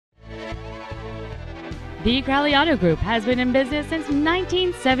The Crowley Auto Group has been in business since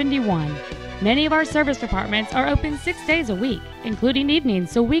 1971. Many of our service departments are open 6 days a week, including evenings,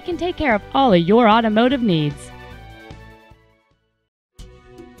 so we can take care of all of your automotive needs.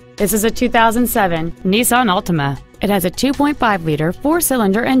 This is a 2007 Nissan Altima. It has a 2.5-liter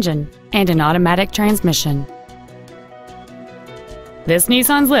four-cylinder engine and an automatic transmission. This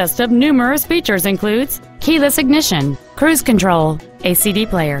Nissan's list of numerous features includes keyless ignition, cruise control, a CD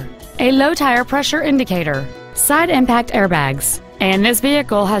player, a low tire pressure indicator, side impact airbags, and this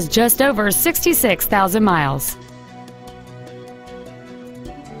vehicle has just over 66,000 miles.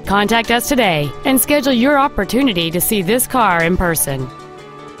 Contact us today and schedule your opportunity to see this car in person.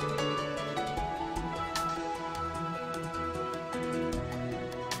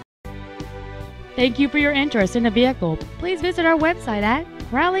 Thank you for your interest in the vehicle. Please visit our website at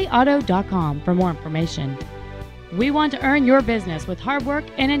crowleyauto.com for more information. We want to earn your business with hard work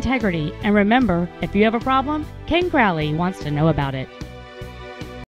and integrity. And remember, if you have a problem, Ken Crowley wants to know about it.